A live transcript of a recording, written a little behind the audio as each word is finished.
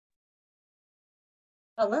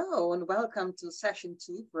Hello and welcome to session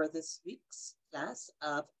 2 for this week's class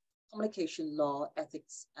of Communication Law,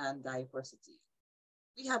 Ethics and Diversity.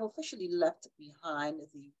 We have officially left behind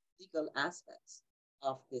the legal aspects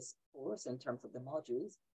of this course in terms of the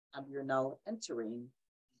modules, and we are now entering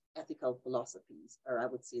the ethical philosophies, or I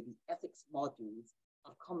would say the ethics modules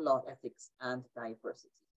of common law, ethics and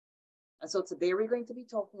diversity. And so today we're going to be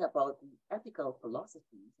talking about the ethical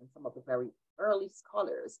philosophies and some of the very early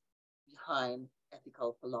scholars behind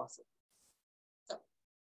ethical philosophy. So,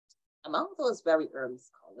 among those very early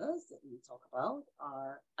scholars that we talk about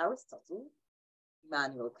are Aristotle,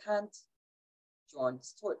 Immanuel Kant, John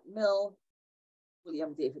Stuart Mill,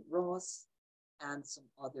 William David Ross, and some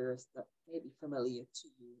others that may be familiar to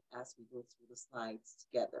you as we go through the slides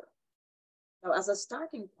together. Now, as a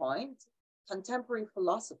starting point, contemporary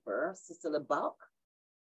philosopher Cecilia Bach,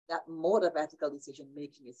 that mode of ethical decision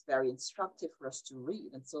making is very instructive for us to read.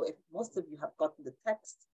 And so if most of you have gotten the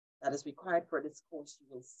text that is required for this course, you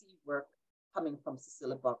will see work coming from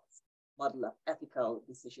Cecilia Bach's model of ethical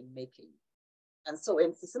decision making. And so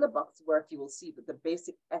in Cecilia Bach's work, you will see that the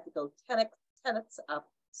basic ethical tenets of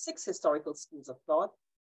 6 historical schools of thought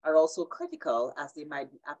are also critical as they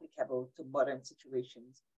might be applicable to modern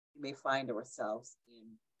situations we may find ourselves in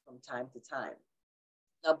from time to time.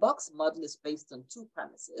 Now, Bach's model is based on 2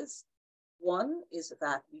 premises. One is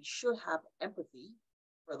that we should have empathy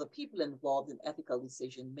for the people involved in ethical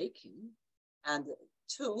decision making. And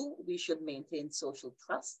 2, we should maintain social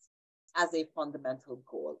trust as a fundamental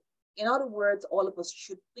goal. In other words, all of us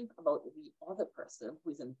should think about the other person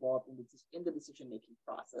who is involved in the decision-making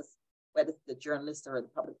process, whether it's the journalist or the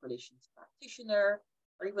public relations practitioner,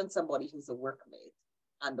 or even somebody who's a workmate.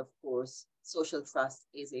 And of course, social trust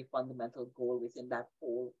is a fundamental goal within that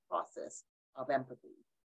whole process of empathy.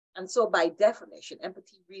 And so by definition,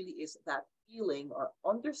 empathy really is that feeling or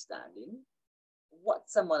understanding what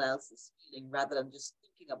someone else is feeling rather than just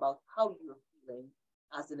thinking about how you're feeling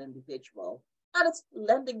as an individual. And it's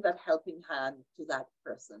lending that helping hand to that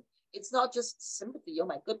person. It's not just sympathy, oh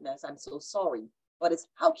my goodness, I'm so sorry, but it's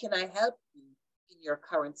how can I help you in your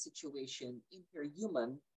current situation, in your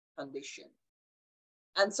human condition.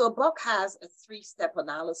 And so Bach has a 3-step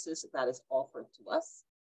analysis that is offered to us,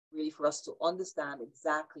 really for us to understand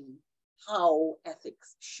exactly how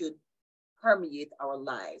ethics should permeate our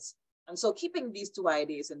lives. And so keeping these 2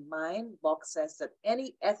 ideas in mind, Bach says that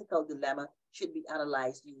any ethical dilemma should be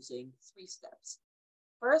analyzed using 3 steps.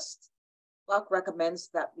 First, Bach recommends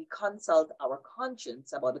that we consult our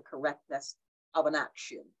conscience about the correctness of an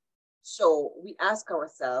action. So we ask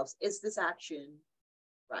ourselves, is this action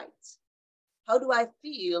right? How do I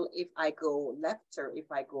feel if I go left or if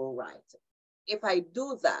I go right? If I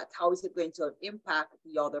do that, how is it going to impact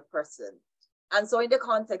the other person? And so in the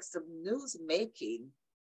context of news making,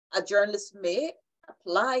 a journalist may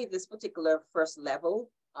apply this particular first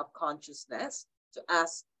level of consciousness to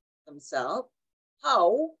ask themselves,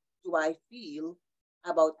 how do I feel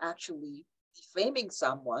about actually defaming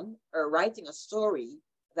someone or writing a story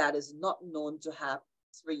that is not known to have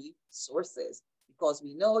 3 sources? Because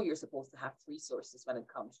we know you're supposed to have 3 sources when it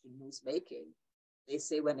comes to news making. They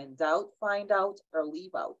say when in doubt, find out or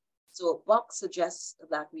leave out. So Bach suggests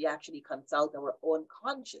that we actually consult our own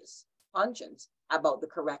conscience about the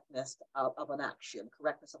correctness of an action.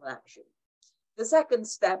 The second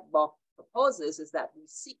step Bach proposes is that we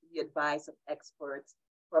seek the advice of experts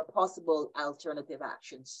for possible alternative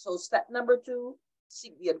actions. So step number 2,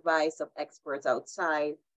 seek the advice of experts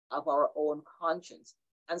outside of our own conscience.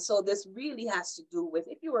 And so this really has to do with,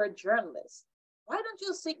 if you were a journalist, why don't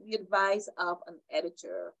you seek the advice of an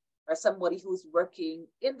editor or somebody who's working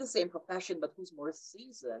in the same profession, but who's more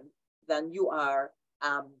seasoned than you are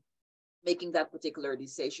making that particular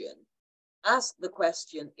decision? Ask the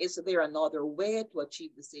question, is there another way to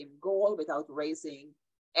achieve the same goal without raising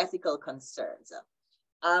ethical concerns?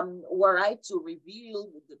 Were I to reveal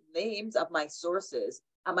the names of my sources,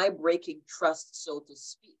 am I breaking trust, so to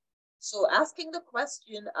speak? So asking the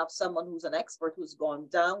question of someone who's an expert who's gone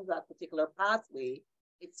down that particular pathway,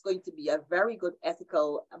 it's going to be a very good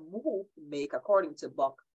ethical move to make, according to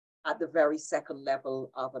Bach, at the very second level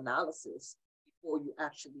of analysis before you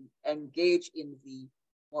actually engage in the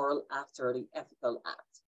moral act or the ethical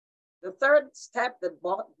act. The third step that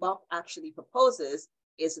Bach actually proposes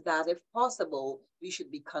is that if possible, we should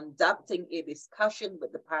be conducting a discussion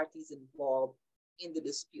with the parties involved in the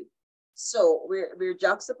dispute. So we're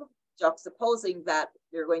juxtaposing that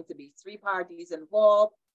there are going to be 3 parties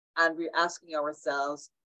involved, and we're asking ourselves,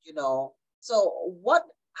 so what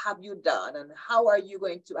have you done and how are you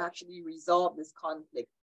going to actually resolve this conflict?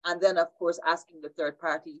 And then, of course, asking the third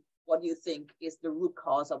party, what do you think is the root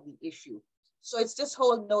cause of the issue? So it's this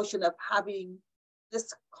whole notion of having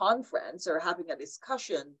this conference or having a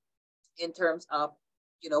discussion in terms of,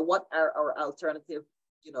 what are our alternative,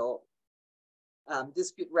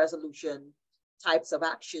 dispute resolution types of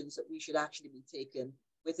actions that we should actually be taken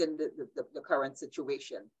within the current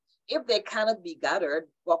situation. If they cannot be gathered,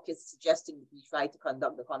 Buck is suggesting that we try to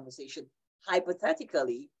conduct the conversation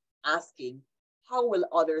hypothetically, asking how will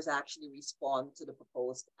others actually respond to the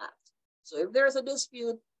proposed act. So if there's a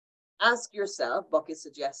dispute, ask yourself, Buck is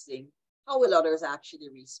suggesting, how will others actually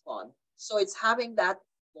respond? So it's having that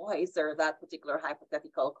voice or that particular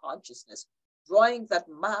hypothetical consciousness, drawing that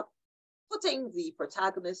map, putting the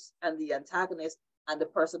protagonist and the antagonist and the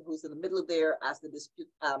person who's in the middle there as the dispute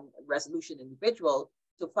resolution individual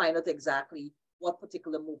to find out exactly what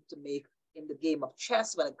particular move to make in the game of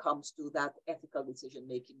chess when it comes to that ethical decision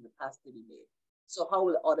making that has to be made. So how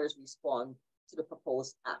will others respond to the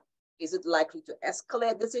proposed act? Is it likely to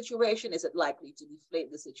escalate the situation? Is it likely to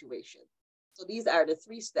deflate the situation? So these are the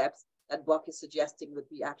 3 steps that Buck is suggesting that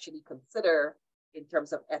we actually consider in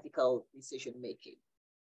terms of ethical decision making.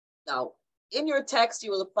 Now, in your text,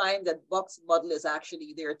 you will find that Buck's model is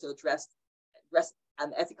actually there to address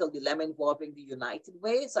an ethical dilemma involving the United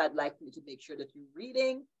Way. So I'd like you to make sure that you're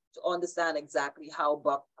reading to understand exactly how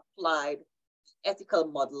Buck applied the ethical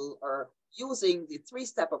model or using the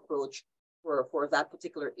 3-step approach for that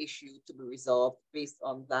particular issue to be resolved based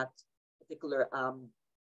on that particular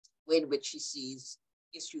way in which he sees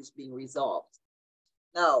issues being resolved.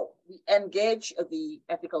 Now, we engage the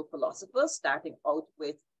ethical philosophers, starting out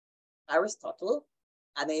with Aristotle,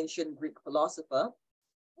 an ancient Greek philosopher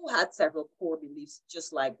who had several core beliefs,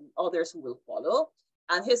 just like the others who will follow.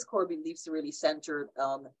 And his core beliefs really centered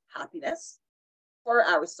on happiness. For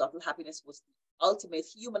Aristotle, happiness was the ultimate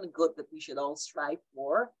human good that we should all strive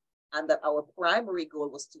for, and that our primary goal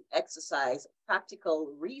was to exercise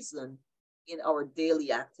practical reason in our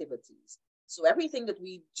daily activities. So everything that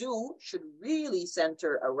we do should really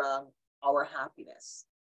center around our happiness.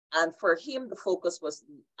 And for him, the focus was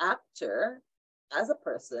the actor as a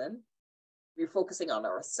person. You're focusing on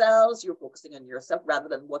ourselves, you're focusing on yourself rather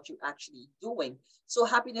than what you're actually doing. So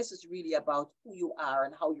happiness is really about who you are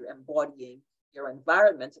and how you're embodying your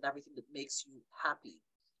environment and everything that makes you happy.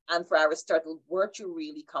 And for Aristotle, virtue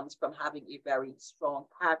really comes from having a very strong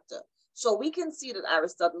character. So we can see that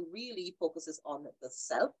Aristotle really focuses on the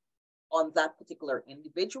self, on that particular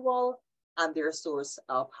individual and their source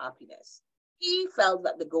of happiness. He felt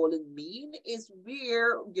that the golden mean is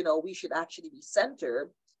where, we should actually be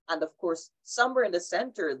centered. And of course, somewhere in the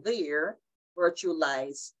center there, virtue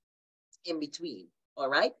lies in between, all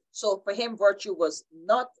right? So for him, virtue was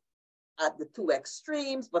not at the 2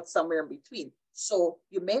 extremes, but somewhere in between. So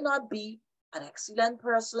you may not be an excellent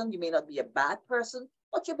person, you may not be a bad person,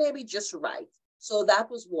 but you may be just right. So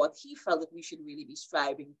that was what he felt that we should really be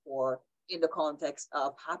striving for in the context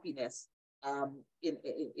of happiness, in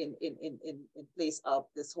place of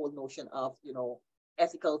this whole notion of,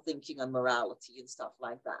 ethical thinking and morality and stuff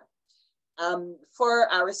like that.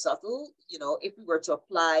 For Aristotle, if we were to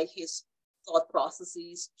apply his thought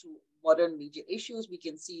processes to modern media issues, we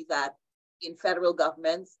can see that in federal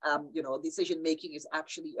governments, decision-making is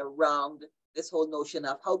actually around this whole notion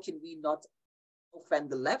of how can we not offend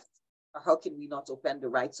the left or how can we not offend the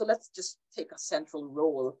right? So let's just take a central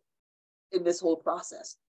role in this whole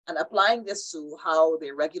process. And applying this to how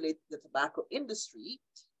they regulate the tobacco industry,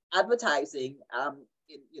 advertising,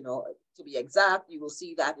 to be exact, you will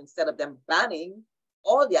see that instead of them banning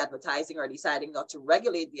all the advertising or deciding not to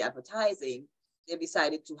regulate the advertising, they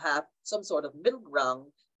decided to have some sort of middle ground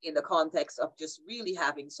in the context of just really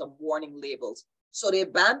having some warning labels. So they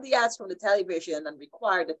banned the ads from the television and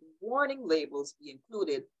required that warning labels be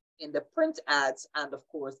included in the print ads and, of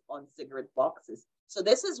course, on cigarette boxes. So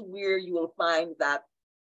this is where you will find that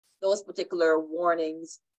those particular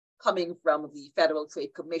warnings coming from the Federal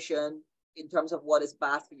Trade Commission in terms of what is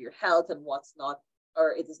bad for your health and what's not,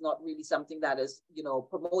 or it is not really something that is,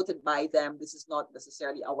 promoted by them. This is not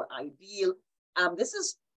necessarily our ideal. This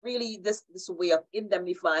is really this way of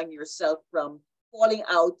indemnifying yourself from falling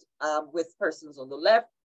out with persons on the left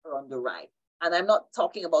or on the right. And I'm not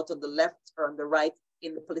talking about on the left or on the right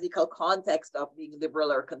in the political context of being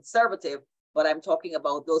liberal or conservative, but I'm talking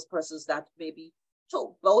about those persons that maybe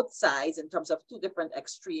to both sides in terms of 2 different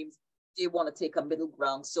extremes, they want to take a middle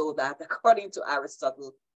ground so that, according to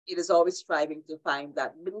Aristotle, it is always striving to find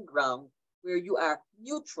that middle ground where you are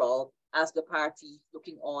neutral as the party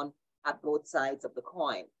looking on at both sides of the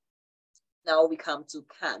coin. Now we come to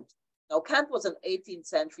Kant. Now, Kant was an 18th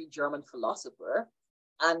century German philosopher,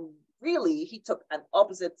 and really he took an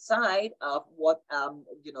opposite side of what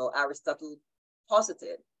Aristotle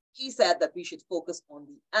posited. He said that we should focus on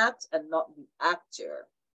the act and not the actor.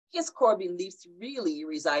 His core beliefs really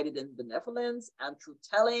resided in benevolence and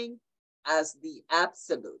truth-telling as the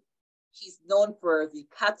absolute. He's known for the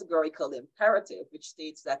categorical imperative, which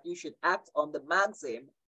states that you should act on the maxim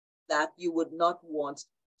that you would not want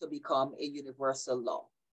to become a universal law.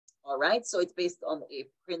 All right, so it's based on a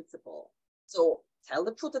principle. So tell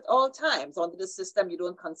the truth at all times. Under the system, you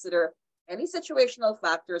don't consider any situational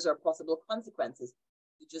factors or possible consequences.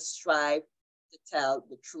 You just strive to tell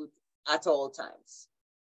the truth at all times.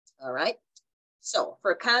 All right, so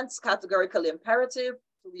for Kant's categorical imperative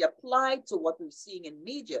to be applied to what we're seeing in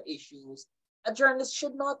media issues, a journalist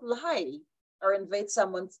should not lie or invade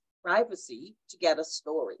someone's privacy to get a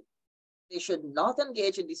story. They should not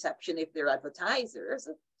engage in deception if they're advertisers.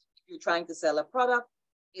 If you're trying to sell a product,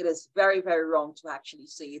 it is very, very wrong to actually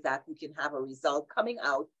say that you can have a result coming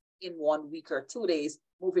out in 1 week or 2 days,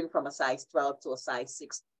 moving from a size 12 to a size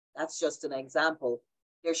 6. That's just an example.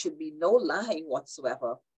 There should be no lying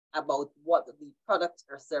whatsoever about what the product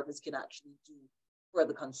or service can actually do for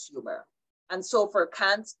the consumer. And so for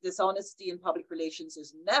Kant, dishonesty in public relations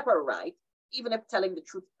is never right, even if telling the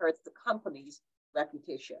truth hurts the company's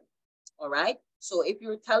reputation. All right. So if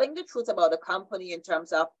you're telling the truth about a company in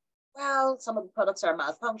terms of, well, some of the products are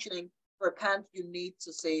malfunctioning, for Kant, you need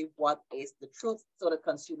to say what is the truth so that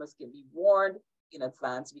consumers can be warned in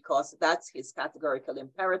advance, because that's his categorical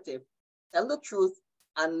imperative. Tell the truth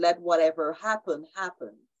and let whatever happen,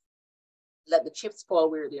 happen. Let the chips fall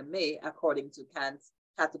where they may, according to Kant's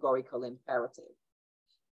categorical imperative.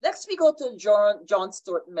 Next, we go to John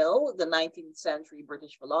Stuart Mill, the 19th century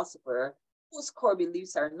British philosopher, whose core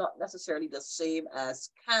beliefs are not necessarily the same as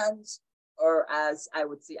Kant's or as, I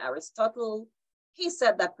would say, Aristotle. He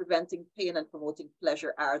said that preventing pain and promoting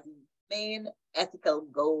pleasure are the main ethical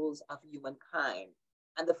goals of humankind.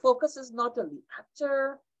 And the focus is not on the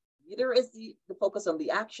actor, neither is the focus on the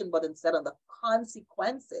action, but instead on the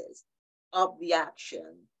consequences of the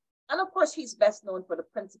action. And of course, he's best known for the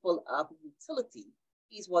principle of utility.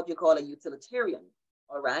 He's what you call a utilitarian,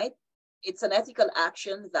 all right? It's an ethical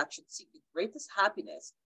action that should seek the greatest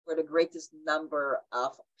happiness for the greatest number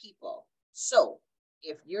of people. So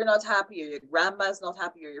if you're not happy, or your grandma's not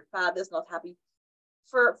happy, or your father's not happy,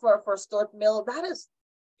 for Stuart Mill, that is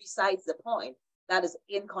besides the point. That is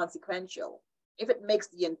inconsequential. If it makes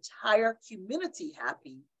the entire community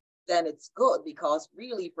happy, then it's good, because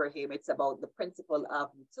really for him, it's about the principle of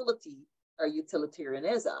utility or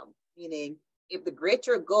utilitarianism, meaning if the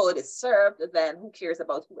greater good is served, then who cares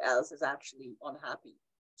about who else is actually unhappy?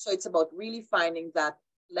 So it's about really finding that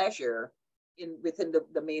pleasure within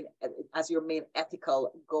the main, as your main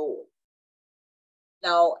ethical goal.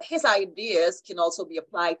 Now, his ideas can also be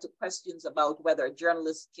applied to questions about whether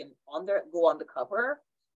journalists can go undercover.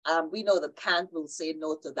 We know that Kant will say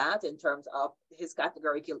no to that in terms of his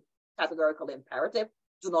categorical imperative.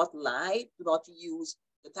 Do not lie, do not use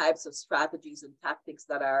the types of strategies and tactics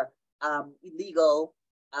that are illegal,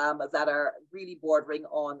 that are really bordering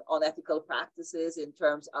on unethical practices in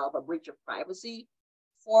terms of a breach of privacy.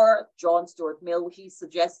 For John Stuart Mill, he's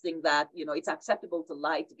suggesting that, it's acceptable to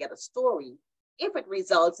lie to get a story if it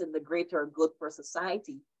results in the greater good for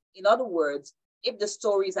society. In other words, if the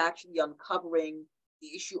story is actually uncovering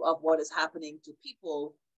the issue of what is happening to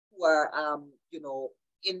people who are,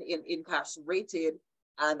 incarcerated,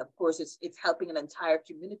 and of course it's helping an entire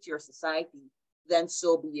community or society, then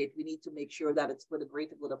so be it. We need to make sure that it's for the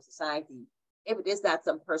greater good of society. If it is that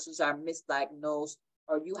some persons are misdiagnosed,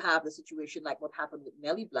 or you have the situation like what happened with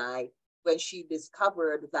Nellie Bly, when she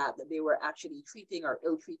discovered that they were actually treating or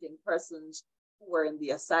ill-treating persons who were in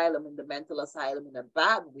the mental asylum in a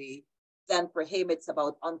bad way, then for him, it's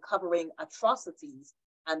about uncovering atrocities.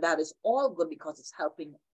 And that is all good because it's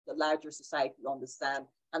helping the larger society understand.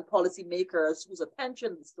 And policymakers whose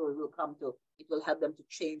attention the story will come to, it will help them to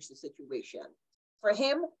change the situation. For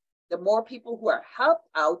him, the more people who are helped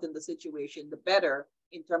out in the situation, the better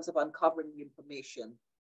in terms of uncovering the information,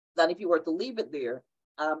 than if you were to leave it there.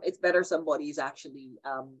 It's better somebody is actually,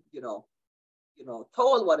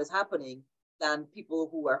 told what is happening than people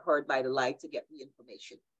who are heard by the lie to get the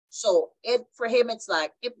information. So for him, it's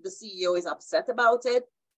like if the CEO is upset about it,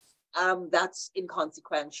 that's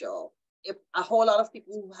inconsequential. If a whole lot of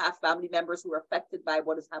people who have family members who are affected by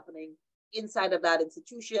what is happening inside of that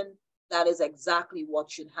institution, that is exactly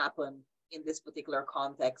what should happen in this particular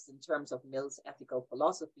context in terms of Mill's ethical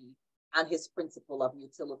philosophy and his principle of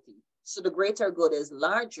utility. So the greater good is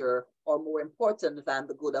larger or more important than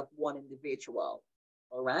the good of one individual.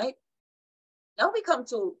 All right. Now we come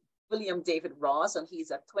to William David Ross, and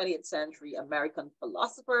he's a 20th century American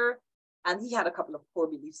philosopher And he had a couple of core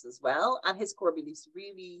beliefs as well. And his core beliefs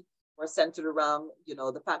really were centered around,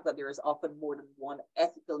 the fact that there is often more than one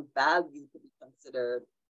ethical value to be considered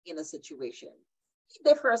in a situation. He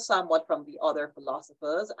differs somewhat from the other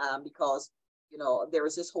philosophers because, there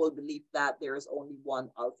is this whole belief that there is only one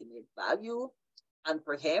ultimate value. And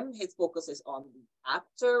for him, his focus is on the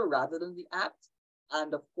actor rather than the act.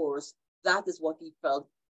 And of course, that is what he felt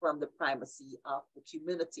from the primacy of the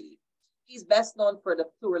community. He's best known for the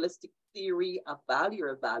pluralistic theory of value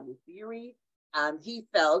or value theory. And he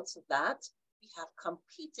felt that we have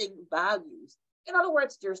competing values. In other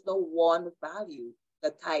words, there's no one value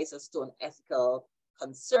that ties us to an ethical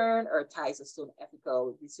concern or ties us to an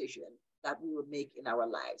ethical decision that we would make in our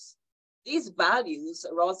lives. These values,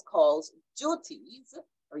 Ross calls duties,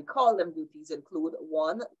 or he called them duties, include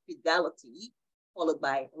one, fidelity, followed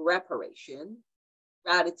by reparation,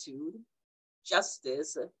 gratitude,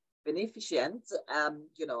 justice, beneficent,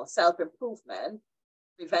 self-improvement,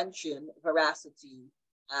 prevention, veracity,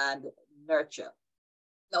 and nurture.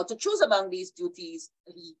 Now, to choose among these duties,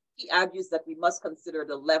 he argues that we must consider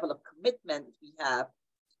the level of commitment we have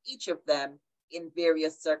to each of them in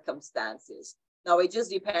various circumstances. Now, it just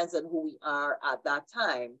depends on who we are at that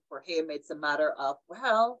time. For him, it's a matter of,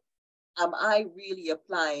 well, am I really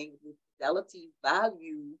applying the fidelity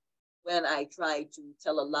value when I try to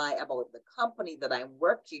tell a lie about the company that I'm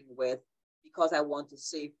working with because I want to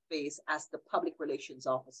save face as the public relations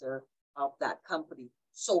officer of that company?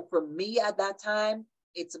 So for me at that time,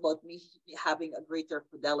 it's about me having a greater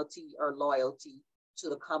fidelity or loyalty to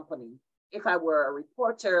the company. If I were a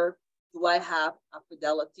reporter, do I have a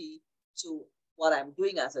fidelity to what I'm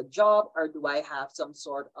doing as a job, or do I have some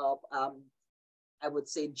sort of, I would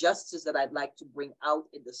say, justice that I'd like to bring out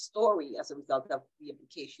in the story as a result of the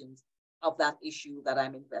implications of that issue that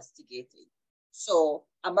I'm investigating? So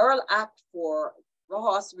a moral act for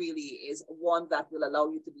Rojas really is one that will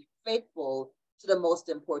allow you to be faithful to the most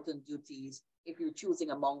important duties if you're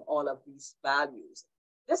choosing among all of these values.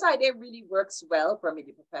 This idea really works well for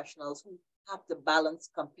media professionals who have to balance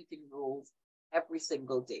competing roles every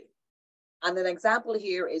single day. And an example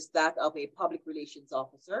here is that of a public relations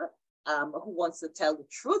officer who wants to tell the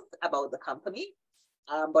truth about the company,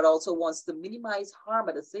 but also wants to minimize harm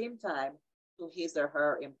at the same time to his or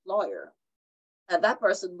her employer. And that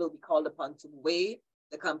person will be called upon to weigh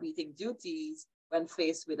the competing duties when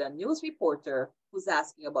faced with a news reporter who's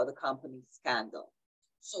asking about the company's scandal.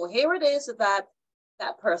 So here it is that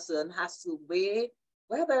that person has to weigh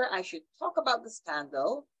whether I should talk about the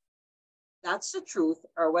scandal, that's the truth,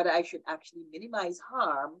 or whether I should actually minimize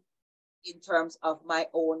harm in terms of my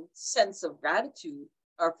own sense of gratitude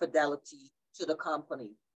or fidelity to the company.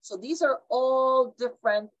 So these are all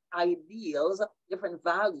different ideals, different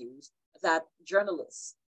values that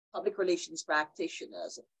journalists, public relations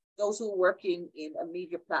practitioners, those who are working in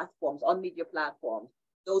media platforms, on media platforms,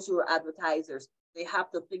 those who are advertisers, they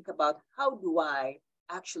have to think about, how do I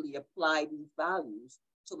actually apply these values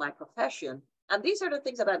to my profession? And these are the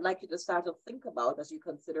things that I'd like you to start to think about as you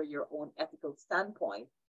consider your own ethical standpoint.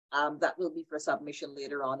 That will be for submission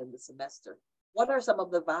later on in the semester. What are some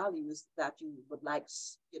of the values that you would like,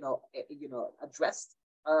 addressed,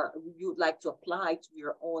 or you'd like to apply to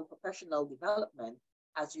your own professional development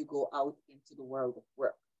as you go out into the world of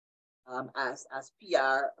work as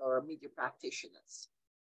PR or media practitioners?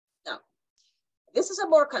 Now, this is a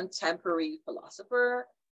more contemporary philosopher,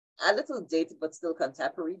 a little dated but still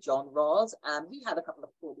contemporary, John Rawls, and he had a couple of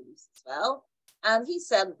core beliefs as well. And he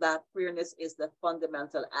said that fairness is the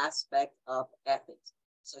fundamental aspect of ethics.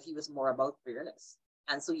 So he was more about fairness.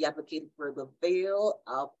 And so he advocated for the veil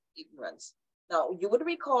of ignorance. Now, you would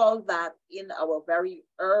recall that in our very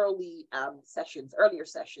earlier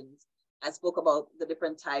sessions, I spoke about the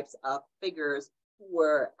different types of figures who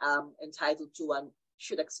were entitled to and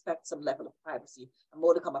should expect some level of privacy, a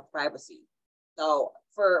modicum of privacy. Now,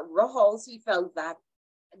 for Rawls, he felt that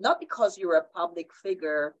not because you're a public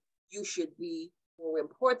figure, you should be more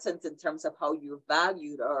important in terms of how you're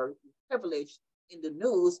valued or privileged in the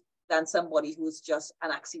news than somebody who's just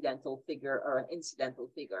an accidental figure or an incidental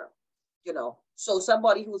figure. So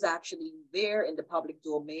somebody who's actually there in the public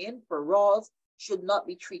domain, for Rawls, should not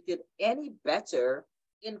be treated any better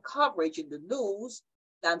in coverage in the news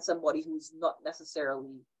than somebody who's not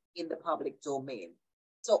necessarily in the public domain.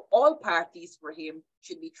 So all parties for him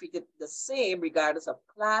should be treated the same regardless of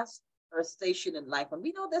class or station in life. And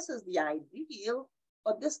we know this is the ideal,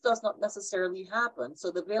 but this does not necessarily happen.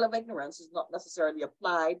 So the veil of ignorance is not necessarily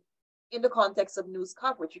applied in the context of news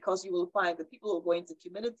coverage, because you will find that people will go into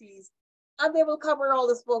communities and they will cover all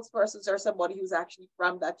the spokespersons or somebody who's actually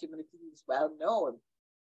from that community who's well known.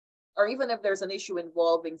 Or even if there's an issue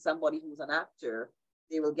involving somebody who's an actor,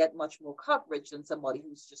 they will get much more coverage than somebody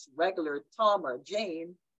who's just regular Tom or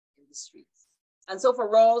Jane in the streets. And so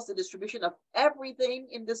for Rawls, the distribution of everything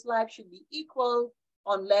in this life should be equal,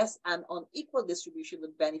 unless an unequal distribution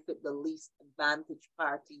would benefit the least advantaged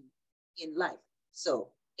party in life. So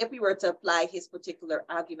if we were to apply his particular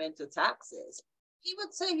argument to taxes, he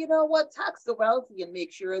would say, you know what, tax the wealthy and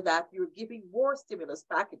make sure that you're giving more stimulus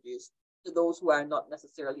packages to those who are not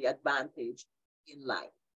necessarily advantaged in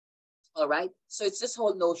life. All right. So it's this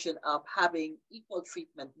whole notion of having equal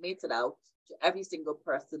treatment meted out to every single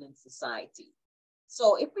person in society.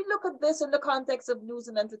 So if we look at this in the context of news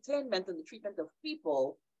and entertainment and the treatment of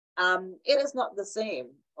people, it is not the same.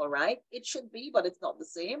 All right. It should be, but it's not the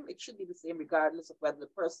same. It should be the same regardless of whether the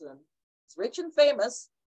person is rich and famous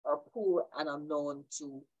or poor and unknown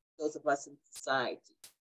to those of us in society.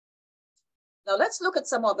 Now let's look at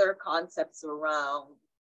some other concepts around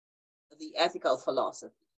the ethical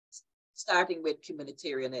philosophies, starting with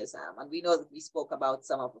communitarianism. And we know that we spoke about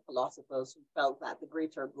some of the philosophers who felt that the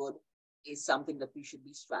greater good is something that we should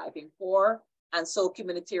be striving for. And so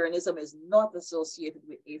communitarianism is not associated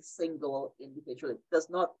with a single individual. It does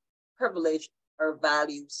not privilege or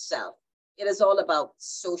value self. It is all about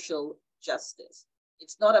social justice.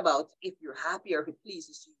 It's not about if you're happy or if it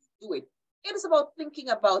pleases you, do it. It is about thinking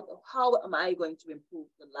about how am I going to improve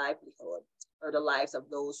the livelihood or the lives of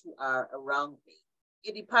those who are around me.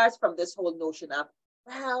 It departs from this whole notion of,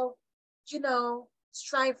 well, you know,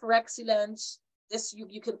 strive for excellence. This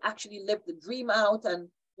you can actually live the dream out, and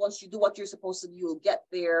once you do what you're supposed to do, you'll get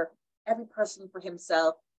there. Every person for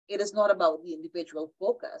himself. It is not about the individual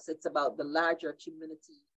focus. It's about the larger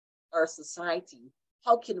community or society.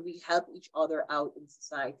 How can we help each other out in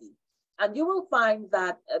society? And you will find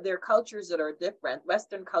that there are cultures that are different.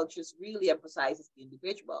 Western cultures really emphasizes the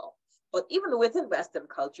individual, but even within Western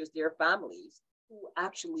cultures, there are families who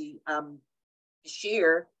actually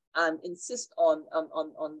share and insist on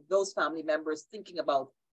those family members thinking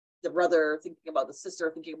about the brother, thinking about the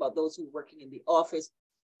sister, thinking about those who are working in the office.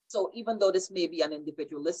 So even though this may be an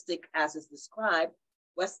individualistic, as is described,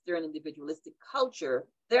 Western individualistic culture,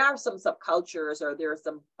 there are some subcultures or there are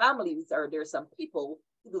some families or there are some people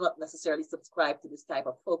who do not necessarily subscribe to this type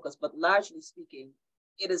of focus, but largely speaking,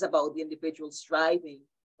 it is about the individual striving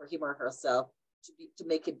for him or herself to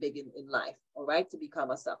make it big in life, all right, to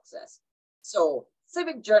become a success. So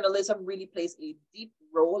civic journalism really plays a deep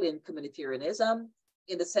role in communitarianism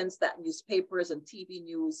in the sense that newspapers and TV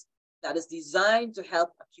news that is designed to help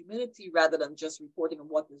a community rather than just reporting on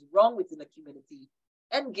what is wrong within a community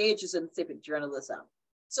engages in civic journalism.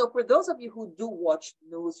 So for those of you who do watch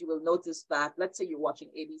news, you will notice that, let's say you're watching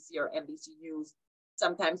ABC or NBC News,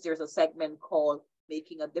 sometimes there's a segment called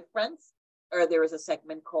Making a Difference, or there is a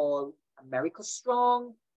segment called America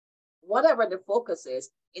Strong. Whatever the focus is,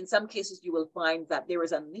 in some cases you will find that there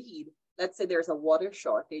is a need. Let's say there's a water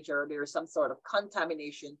shortage or there's some sort of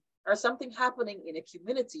contamination or something happening in a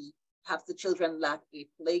community, perhaps the children lack a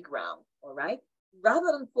playground, all right?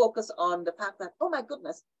 Rather than focus on the fact that, oh my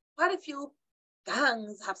goodness, quite a few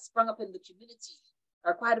gangs have sprung up in the community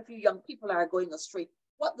or quite a few young people are going astray.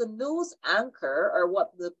 What the news anchor or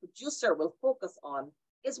what the producer will focus on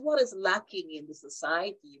is what is lacking in the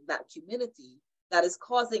society, in that community, that is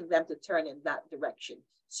causing them to turn in that direction.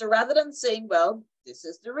 So rather than saying, well, this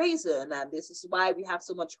is the reason and this is why we have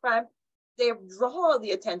so much crime, they draw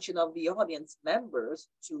the attention of the audience members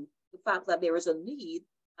to the fact that there is a need,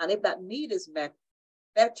 and if that need is met,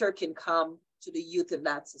 better can come to the youth in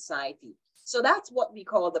that society. So that's what we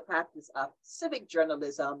call the practice of civic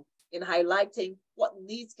journalism, in highlighting what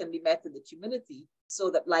needs can be met in the community so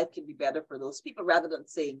that life can be better for those people, rather than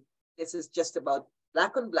saying this is just about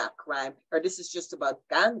black on black crime or this is just about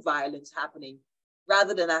gang violence happening.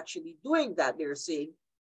 Rather than actually doing that, they're saying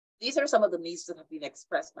these are some of the needs that have been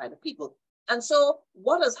expressed by the people. And so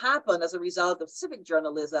what has happened as a result of civic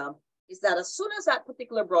journalism is that as soon as that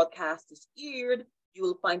particular broadcast is aired, you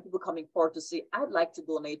will find people coming forward to say, I'd like to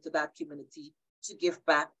donate to that community to give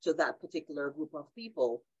back to that particular group of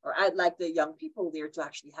people, or I'd like the young people there to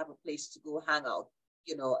actually have a place to go hang out,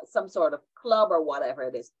 you know, some sort of club or whatever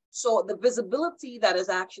it is. So the visibility that is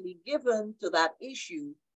actually given to that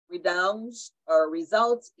issue redounds or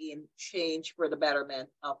results in change for the betterment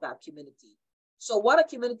of that community. So what a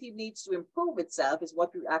community needs to improve itself is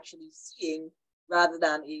what we're actually seeing, rather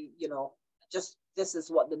than just this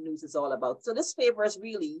is what the news is all about. So this favors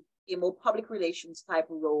really a more public relations type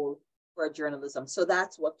of role for journalism. So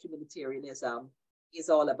that's what communitarianism is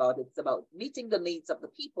all about. It's about meeting the needs of the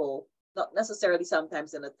people, not necessarily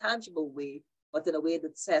sometimes in a tangible way, but in a way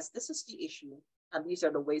that says, this is the issue. And these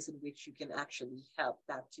are the ways in which you can actually help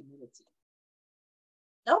that community.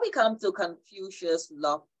 Now we come to Confucius,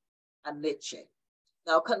 Locke, and Nietzsche.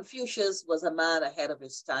 Now, Confucius was a man ahead of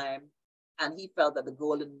his time, and he felt that the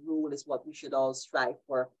golden rule is what we should all strive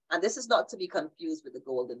for. And this is not to be confused with the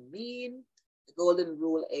golden mean. The golden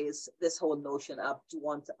rule is this whole notion of do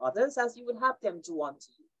unto others as you would have them do unto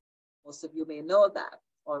you. Most of you may know that,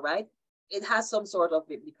 all right? It has some sort of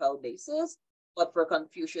biblical basis, but for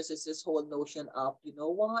Confucius, it's this whole notion of, you know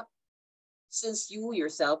what? Since you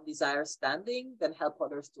yourself desire standing, then help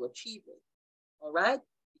others to achieve it, all right?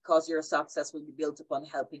 Because your success will be built upon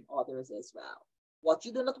helping others as well. What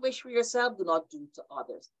you do not wish for yourself, do not do to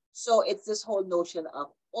others. So it's this whole notion of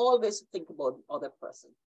always think about the other person.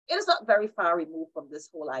 It is not very far removed from this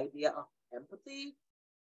whole idea of empathy,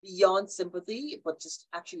 beyond sympathy, but just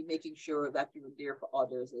actually making sure that you're there for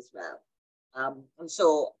others as well. And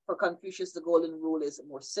so for Confucius, the golden rule is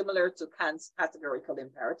more similar to Kant's categorical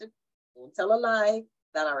imperative. Don't tell a lie,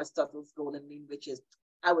 than Aristotle's golden mean, which is,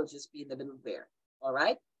 I will just be in the middle there, all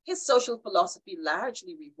right? His social philosophy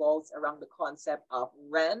largely revolves around the concept of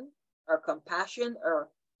ren, or compassion, or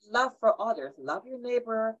love for others. Love your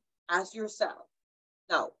neighbor as yourself.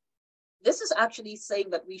 Now, this is actually saying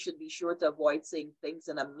that we should be sure to avoid saying things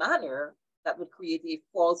in a manner that would create a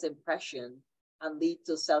false impression and lead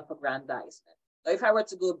to self-aggrandizement. Now, if I were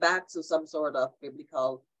to go back to some sort of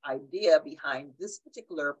biblical idea behind this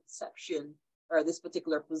particular perception or this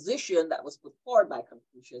particular position that was put forward by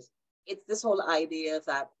Confucius, it's this whole idea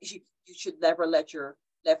that you should never let your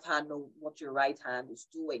left hand know what your right hand is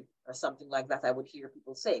doing or something like that. I would hear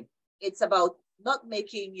people saying. It's about not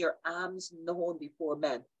making your alms known before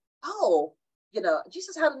men. Oh,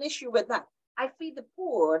 Jesus had an issue with that. I feed the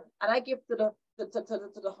poor and I give to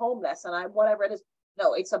the homeless and I whatever it is.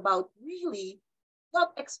 No, it's about really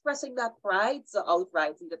not expressing that pride so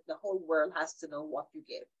outrightly that the whole world has to know what you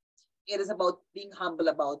give. It is about being humble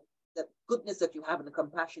about the goodness that you have and the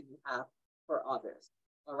compassion you have for others.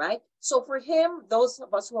 All right. So for him, those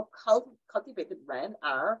of us who have cultivated Ren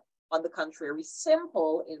are, on the contrary,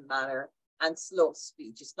 simple in manner and slow of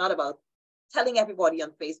speech. It's not about telling everybody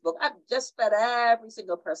on Facebook, I've just fed every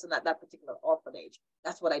single person at that particular orphanage.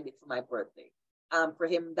 That's what I did for my birthday. For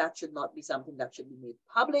him, that should not be something that should be made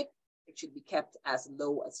public. It should be kept as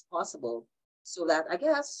low as possible so that, I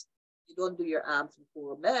guess, you don't do your alms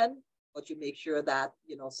before men, but you make sure that,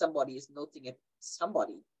 somebody is noting it.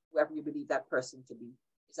 Somebody, whoever you believe that person to be,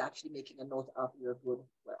 is actually making a note of your good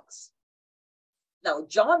works. Now,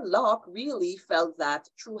 John Locke really felt that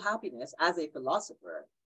true happiness, as a philosopher,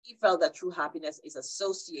 he felt that true happiness is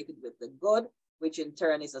associated with the good, which in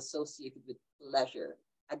turn is associated with pleasure.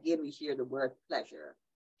 Again, we hear the word pleasure.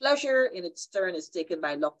 Pleasure, in its turn, is taken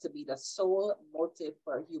by Locke to be the sole motive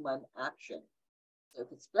for human action. So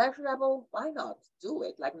if it's pleasurable, why not do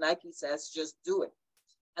it? Like Nike says, just do it.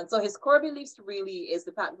 And so his core beliefs really is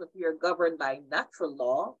the fact that we are governed by natural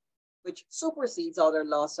law, which supersedes other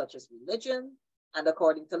laws such as religion. And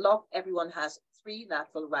according to Locke, everyone has three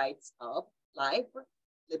natural rights of life,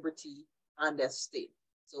 liberty, and estate.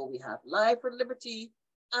 So we have life or liberty,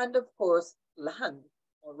 and of course, land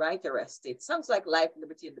or right or estate. Sounds like life,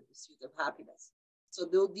 liberty, and the pursuit of happiness. So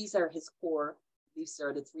these are his core, these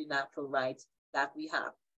are the three natural rights that we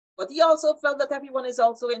have. But he also felt that everyone is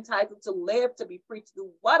also entitled to live, to be free to do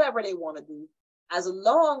whatever they want to do, as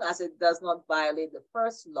long as it does not violate the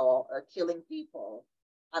first law or killing people.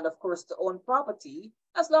 And of course, to own property,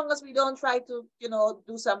 as long as we don't try to,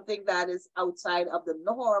 do something that is outside of the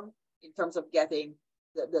norm in terms of getting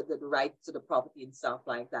the right to the property and stuff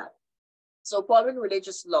like that. So following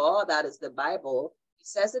religious law, that is the Bible, he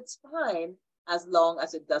says it's fine as long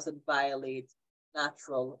as it doesn't violate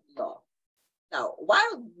natural law. Now,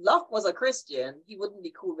 while Locke was a Christian, he wouldn't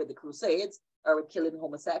be cool with the Crusades or with killing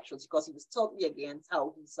homosexuals because he was totally against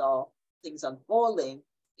how he saw things unfolding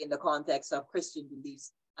in the context of Christian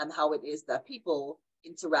beliefs and how it is that people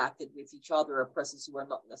interacted with each other or persons who are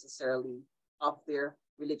not necessarily of their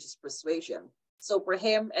religious persuasion. So for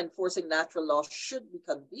him, enforcing natural law should be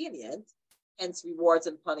convenient, hence rewards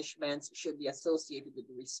and punishments should be associated with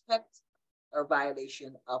the respect or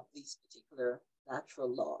violation of these particular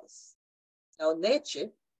natural laws. Now, Nietzsche,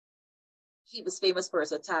 he was famous for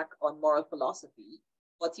his attack on moral philosophy,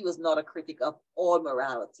 but he was not a critic of all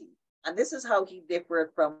morality. And this is how he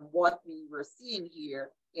differed from what we were seeing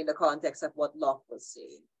here in the context of what Locke was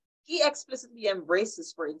saying. He explicitly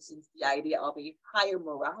embraces, for instance, the idea of a higher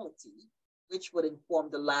morality, which would inform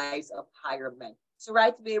the lives of higher men. So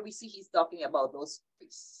right away, we see he's talking about those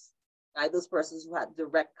priests, right? Those persons who had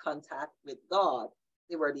direct contact with God.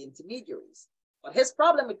 They were the intermediaries. But his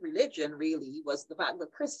problem with religion really was the fact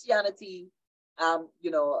that Christianity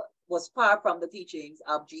was far from the teachings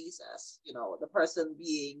of Jesus, the person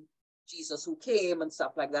being Jesus who came and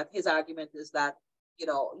stuff like that. His argument is that,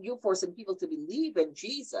 you forcing people to believe in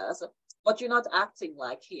Jesus, but you're not acting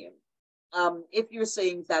like him. If you're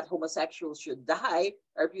saying that homosexuals should die,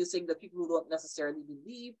 or if you're saying that people who don't necessarily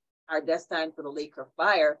believe are destined for the lake of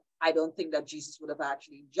fire, I don't think that Jesus would have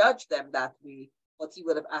actually judged them that way, but he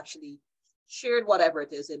would have actually shared whatever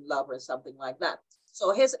it is in love or something like that.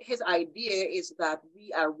 So his idea is that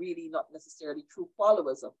we are really not necessarily true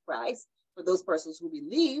followers of Christ. For those persons who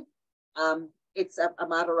believe, it's a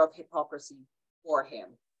matter of hypocrisy for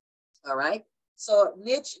him. All right. So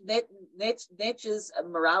Nietzsche's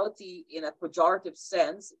morality in a pejorative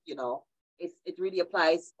sense, it really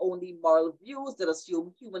applies only moral views that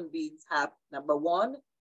assume human beings have, number one,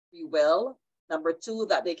 free will, number two,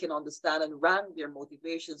 that they can understand and rank their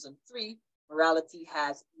motivations, and three, morality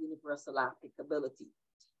has universal applicability.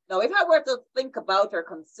 Now, if I were to think about or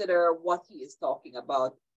consider what he is talking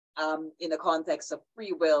about in the context of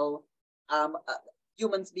free will,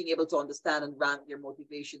 humans being able to understand and rank their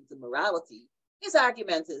motivations and morality, his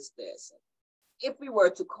argument is this: if we were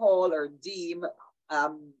to call or deem,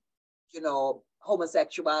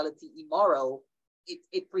 homosexuality immoral,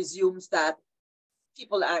 it presumes that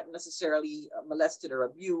people aren't necessarily molested or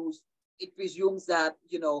abused. It presumes that,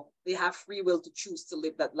 they have free will to choose to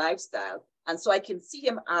live that lifestyle. And so I can see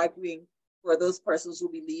him arguing for those persons who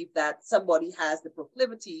believe that somebody has the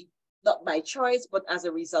proclivity, not by choice, but as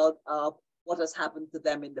a result of what has happened to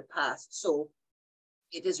them in the past. So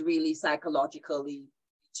it is really psychologically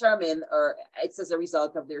determined, or it's as a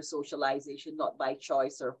result of their socialization, not by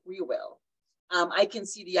choice or free will. I can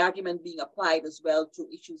see the argument being applied as well to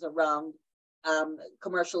issues around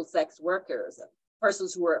commercial sex workers,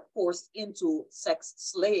 persons who are forced into sex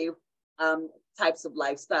slave types of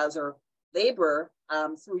lifestyles or labor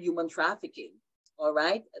through human trafficking. All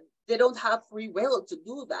right. They don't have free will to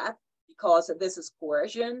do that because this is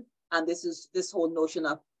coercion, and this whole notion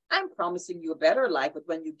of, I'm promising you a better life, but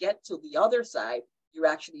when you get to the other side, you're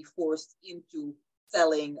actually forced into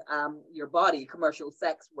selling your body, commercial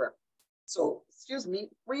sex work. So,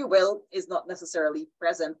 free will is not necessarily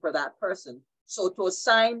present for that person. So to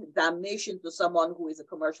assign damnation to someone who is a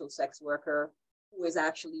commercial sex worker, who is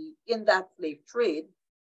actually in that slave trade,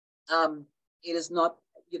 it is not,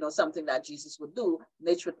 something that Jesus would do.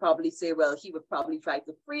 Nietzsche would probably say, well, he would probably try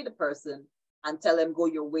to free the person and tell him, go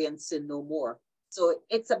your way and sin no more. So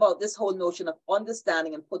it's about this whole notion of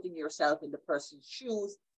understanding and putting yourself in the person's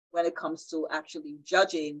shoes when it comes to actually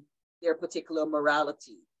judging their particular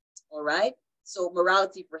morality. All right. So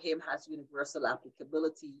morality for him has universal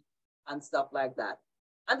applicability and stuff like that.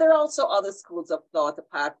 And there are also other schools of thought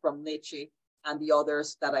apart from Nietzsche and the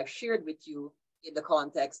others that I've shared with you in the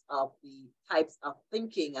context of the types of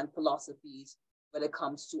thinking and philosophies when it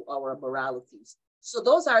comes to our moralities. So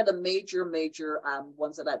those are the major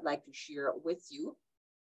ones that I'd like to share with you.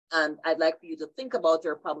 And I'd like for you to think about,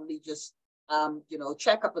 or probably just,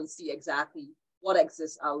 check up and see exactly what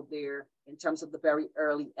exists out there in terms of the very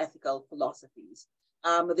early ethical philosophies.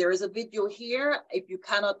 There is a video here. If you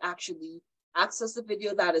cannot actually access the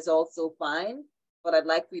video, that is also fine. But I'd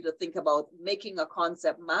like for you to think about making a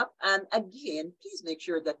concept map. And again, please make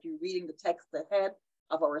sure that you're reading the text ahead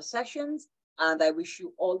of our sessions. And I wish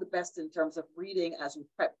you all the best in terms of reading as we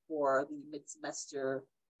prep for the mid-semester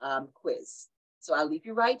quiz. So I'll leave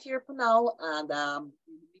you right here for now. And we'll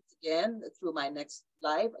meet again through my next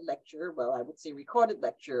live lecture. Well, I would say recorded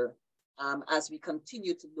lecture, as we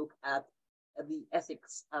continue to look at the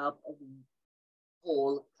ethics of the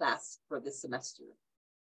whole class for this semester.